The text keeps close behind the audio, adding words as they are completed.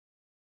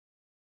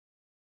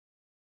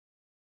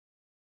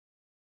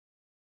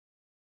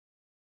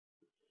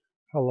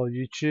Hello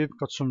YouTube,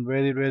 got some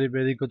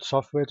really good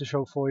software to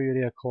show for you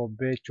here called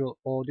virtual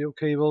audio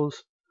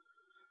cables.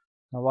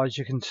 Now as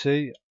you can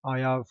see, I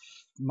have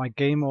my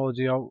game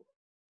audio,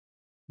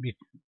 my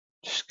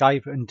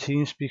Skype and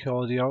TeamSpeak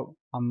audio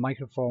and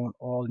microphone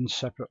all in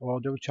separate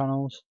audio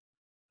channels.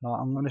 Now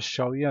I'm going to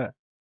show you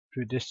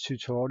through this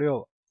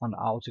tutorial on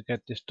how to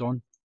get this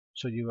done.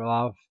 So you will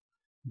have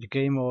your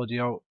game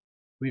audio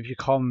with your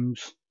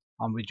comms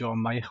and with your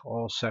mic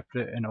all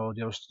separate in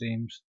audio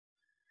streams.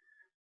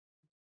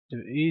 The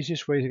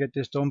easiest way to get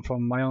this done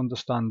from my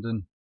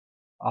understanding,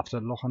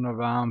 after looking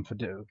around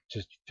to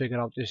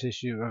figure out this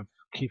issue of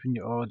keeping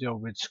your audio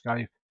with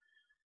Skype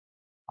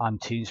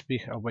and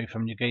TeamSpeak away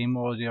from your game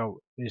audio,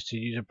 is to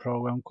use a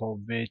program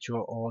called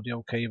Virtual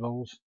Audio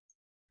Cables.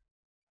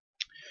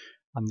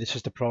 And this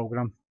is the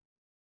program.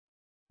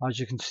 As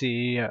you can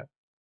see here,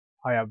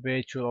 I have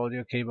Virtual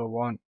Audio Cable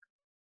 1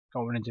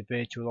 going into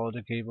Virtual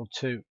Audio Cable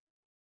 2,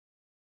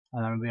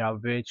 and then we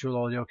have Virtual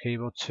Audio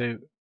Cable 2,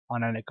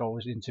 and then it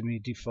goes into my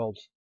default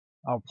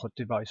output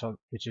device,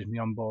 which is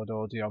my onboard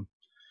audio.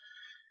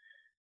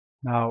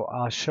 Now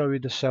I'll show you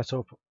the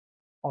setup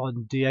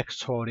on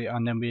Dxtory,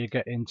 and then we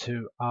get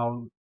into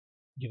how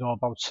you go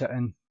about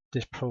setting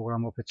this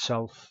program up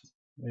itself.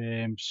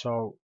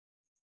 So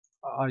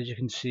as you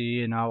can see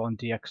here now on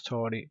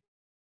Dxtory,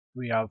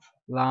 we have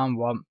LAN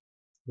 1,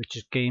 which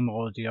is game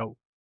audio.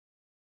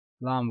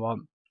 LAN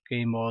 1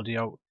 game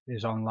audio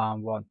is on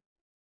LAN 1.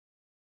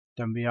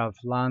 Then we have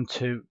LAN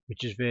 2,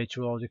 which is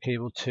virtual audio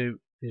cable 2,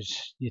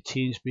 is your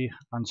TeamSpeak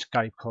and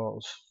Skype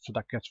calls, so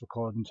that gets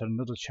recorded into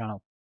another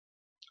channel.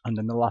 And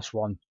then the last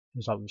one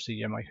is obviously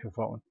your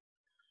microphone.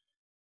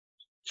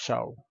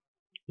 So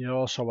you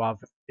also have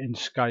in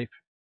Skype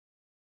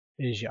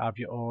is you have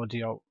your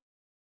audio,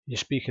 your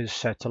speakers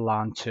set to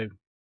LAN 2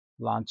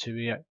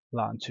 here,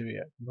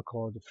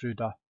 recorded through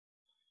that.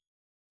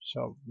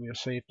 So we'll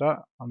save that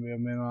and we'll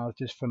minimize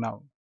this for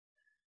now.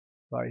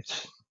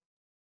 Right,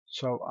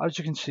 so as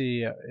you can see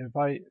here, if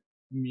I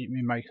mute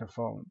my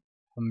microphone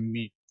and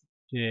mute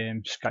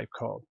the Skype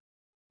call,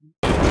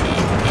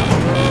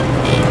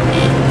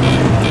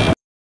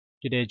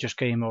 you hear just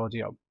game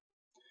audio.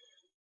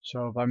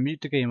 So if I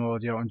mute the game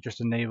audio and just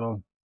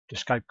enable the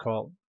Skype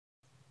call,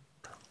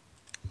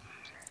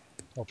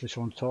 hopefully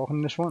someone's talking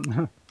in this one.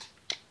 Let's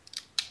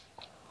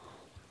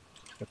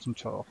get some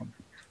talking.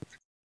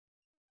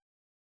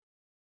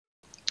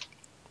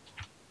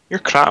 You're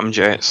crapping,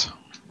 Jess.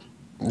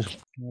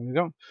 There we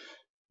go.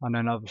 And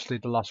then obviously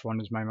the last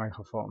one is my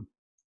microphone.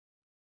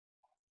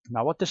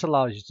 Now what this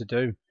allows you to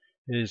do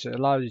is it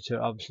allows you to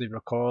obviously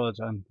record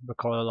a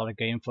lot of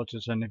game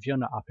footage, and if you're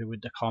not happy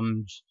with the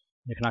comms,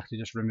 you can actually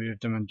just remove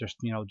them and just,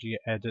 you know, do your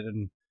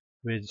editing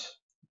with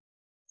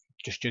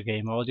just your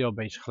game audio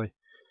basically.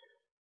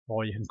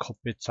 Or you can cut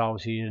bits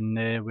out here and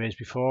there, whereas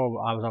before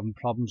I was having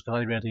problems because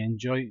I really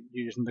enjoy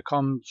using the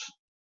comms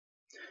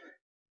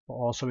but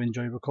also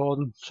enjoy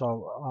recording,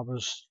 so I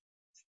was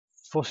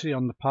fussy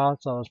on the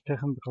parts I was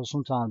picking because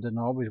sometimes I didn't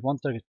always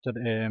want the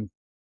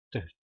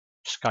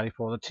Skype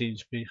or the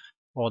TeamSpeak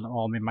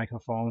or my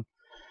microphone,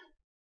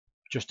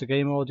 just the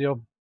game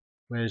audio.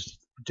 Whereas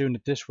doing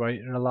it this way,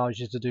 it allows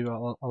you to do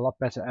a lot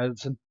better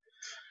editing.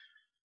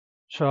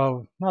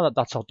 So now that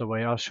that's out the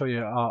way, I'll show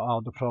you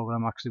how the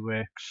program actually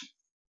works.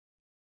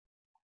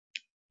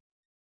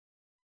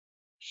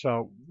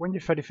 So when you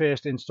very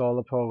first install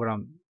the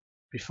program,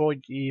 before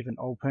you even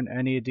open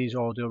any of these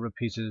audio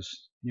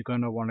repeaters, you're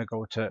going to want to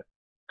go to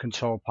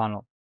Control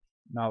Panel.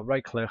 Now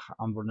right click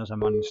and run as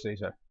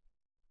administrator.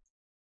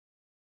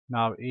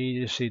 Now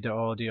here you see the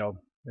audio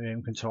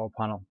control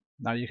panel.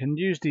 Now you can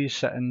use these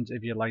settings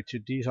if you like to.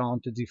 These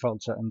aren't the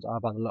default settings.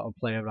 I've had a little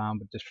play around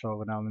with this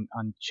program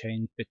and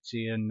change bits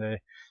here and there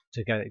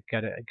to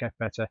get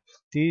better.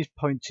 These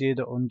points here,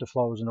 the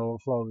underflows and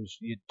overflows,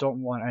 you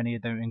don't want any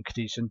of them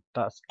increasing.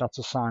 That's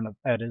a sign of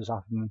errors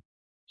happening.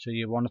 So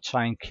you want to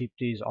try and keep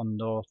these on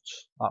naught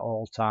at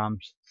all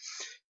times.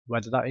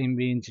 Whether that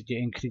means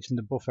you're increasing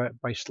the buffer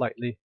by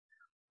slightly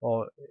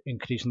or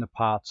increasing the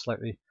part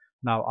slightly.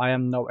 Now I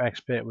am no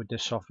expert with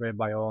this software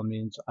by all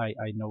means. I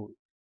know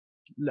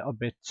little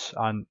bits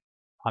and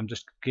I'm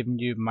just giving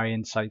you my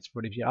insights,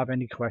 but if you have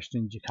any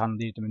questions you can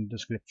leave them in the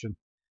description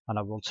and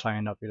I will try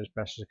and help you as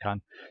best as I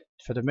can.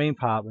 For the main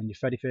part, when you're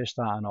very first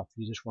starting off,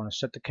 you just want to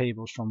set the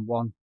cables from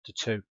 1 to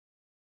 2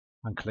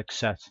 and click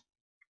set,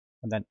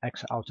 and then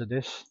exit out of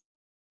this.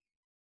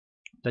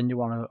 Then you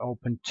want to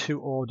open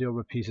 2 audio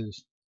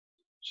repeaters,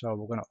 so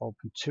we're going to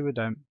open 2 of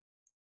them.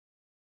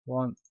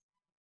 1,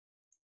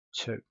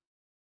 2.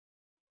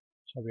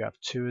 So we have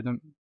 2 of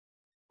them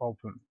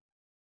open.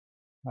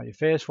 Now your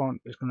first one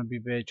is going to be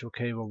virtual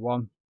cable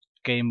 1,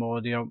 game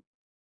audio,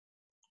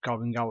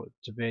 going out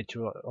to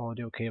virtual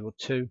audio cable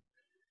 2.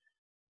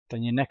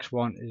 Then your next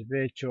one is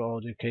virtual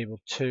audio cable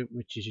 2,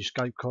 which is your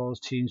Skype calls,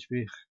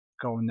 TeamSpeak,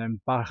 going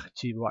then back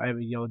to whatever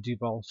your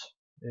default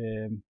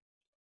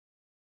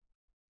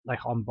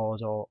like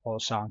onboard or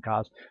sound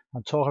card.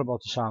 I'm talking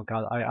about the sound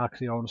card. I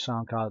actually own a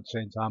sound card at the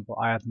same time, but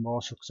I had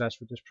more success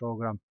with this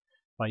program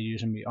by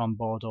using the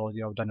onboard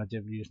audio than I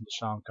did using the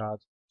sound card.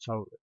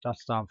 So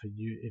that's down for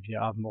you if you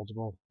have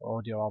multiple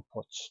audio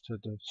outputs to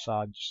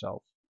decide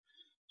yourself.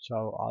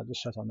 So I'll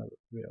just set on the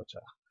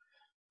Realtek.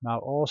 Now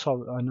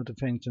also another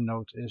thing to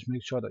note is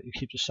make sure that you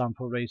keep the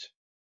sample rate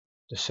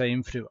the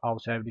same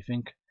throughout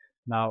everything.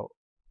 Now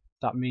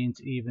that means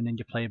even in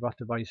your playback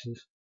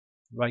devices,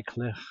 right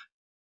click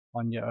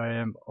on your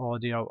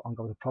audio and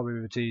go to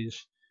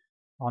probabilities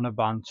on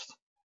advanced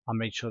and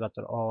make sure that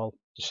they're all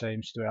the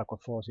same. So I've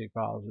got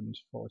 48,000,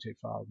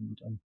 48,000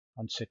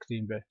 and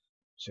 16-bit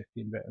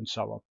and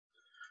so on.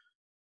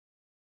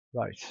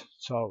 Right,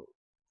 so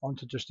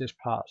onto just this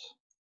part.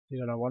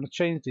 You're going to want to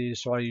change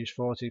these, so I use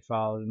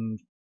 40,000,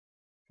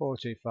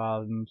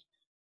 40,000.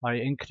 I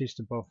increase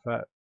the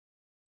buffer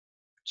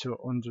to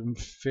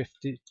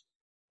 150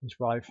 is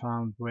what I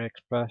found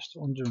works best,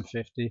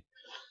 150.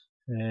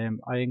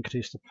 I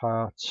increased the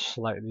part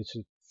slightly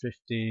to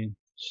 15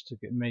 just to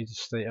make it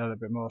stay a little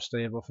bit more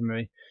stable for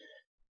me.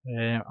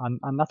 And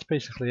that's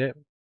basically it.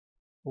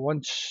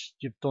 Once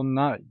you've done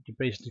that, you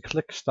basically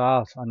click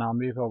start, and I'll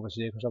move over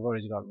here because I've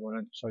already got it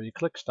running. So you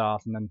click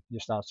start and then you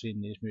start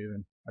seeing these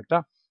moving like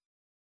that.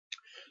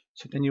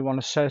 So then you want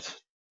to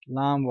set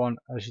LAN 1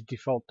 as your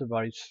default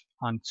device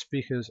and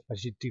speakers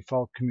as your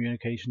default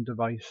communication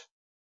device.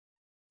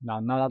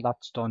 Now that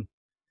that's done,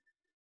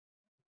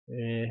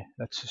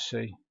 let's just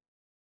see.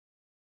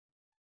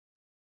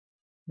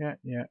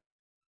 Yeah.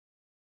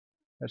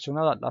 So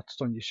now that that's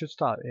done, you should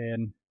start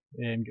in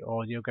your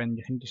audio again.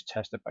 You can just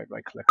test it by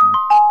right clicking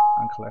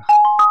and click,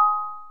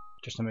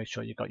 just to make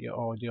sure you got your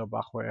audio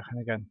back working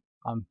again,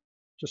 and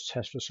just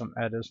test for some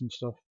errors and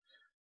stuff.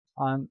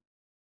 And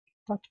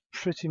that's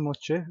pretty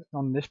much it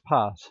on this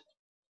part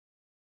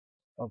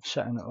of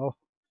setting it up.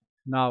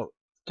 Now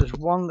there's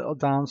one little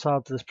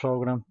downside to this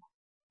program,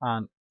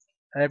 and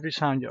every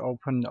time you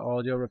open the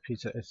audio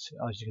repeater, it's,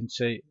 as you can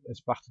see,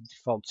 it's back to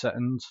default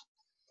settings.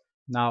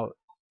 Now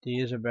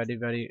there is a very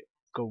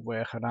good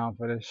workaround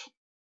for this.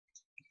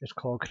 It's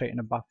called creating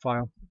a back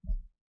file.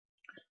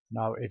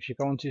 Now if you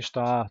go into your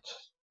start,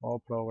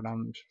 all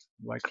programs,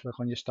 right click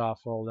on your start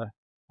folder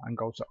and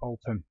go to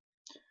open.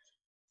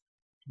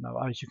 Now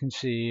as you can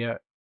see here,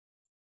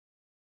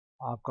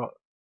 I've got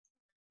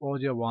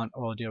audio 1,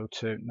 audio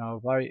 2. Now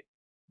if I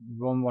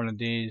run one of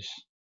these,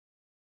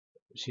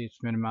 see it's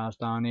minimized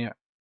down here,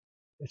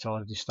 it's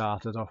already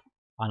started up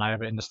and I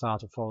have it in the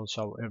starter folder,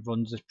 so it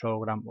runs this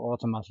program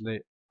automatically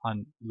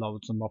and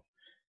loads them up.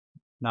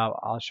 Now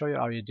I'll show you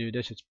how you do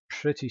this. It's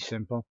pretty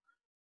simple.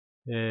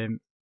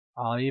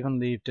 I'll even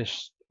leave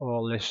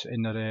all this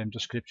in the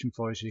description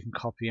for you so you can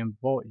copy them,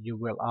 but you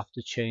will have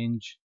to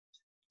change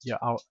your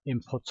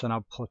inputs and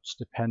outputs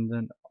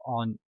dependent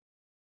on,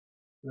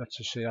 let's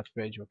just say that's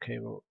radio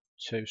cable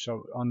 2.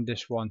 So on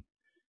this one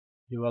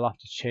you will have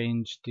to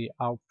change the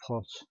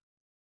output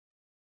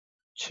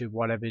to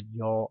whatever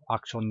your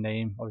actual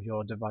name of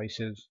your device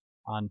is,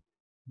 and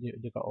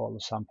you got all the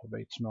sample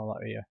rates and all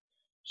that here.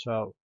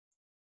 So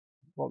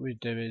what we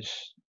do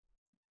is,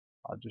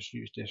 I'll just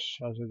use this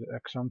as an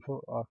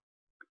example. I'll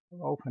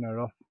open it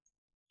up,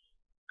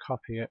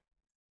 copy it.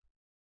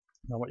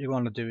 Now what you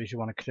want to do is you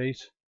want to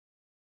create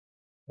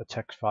a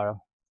text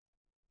file.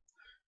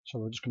 So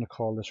we're just going to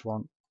call this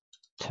one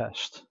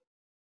test.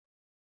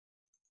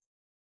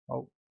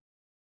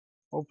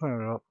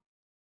 Open it up,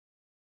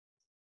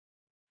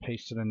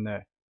 paste it in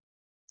there.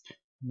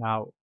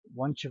 Now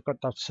once you've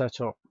got that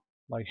set up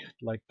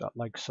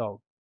like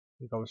so,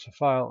 you go to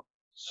file,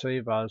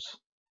 save as,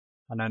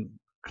 and then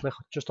click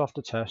just off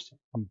the test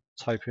and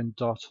type in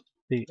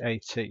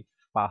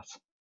 .bat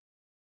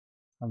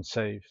and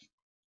save,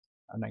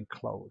 and then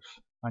close,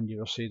 and you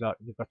will see that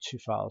you've got 2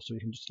 files. So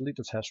you can just delete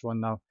the test one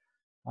now,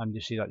 and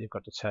you see that you've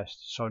got the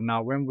test. So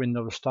now when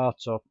Windows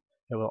starts up,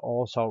 it will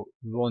also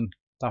run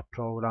that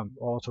program,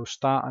 auto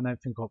start and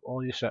everything up,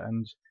 all your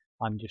settings,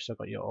 and you've still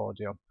got your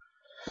audio.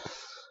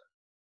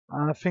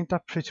 And I think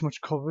that pretty much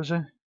covers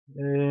it.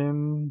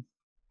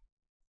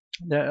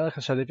 Yeah, like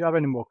I said, if you have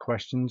any more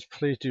questions,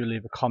 please do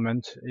leave a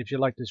comment. If you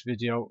like this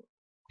video,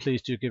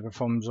 please do give a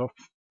thumbs up.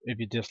 If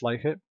you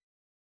dislike it,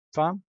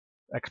 fine,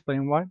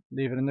 explain why,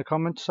 leave it in the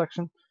comment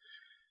section.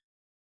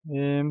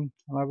 And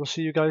I will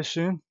see you guys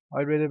soon.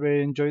 I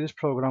really enjoyed this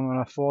program, and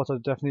I thought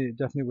it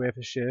definitely worth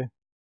a share,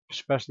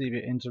 especially if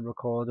you're into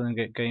recording and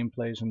get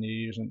gameplays and you're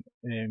using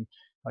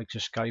like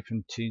just Skype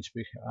and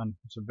TeamSpeak, and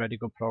it's a very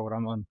good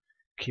program on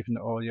keeping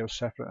the audio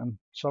separate and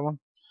so on.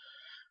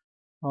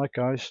 Alright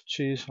guys,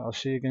 cheers, I'll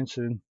see you again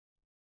soon.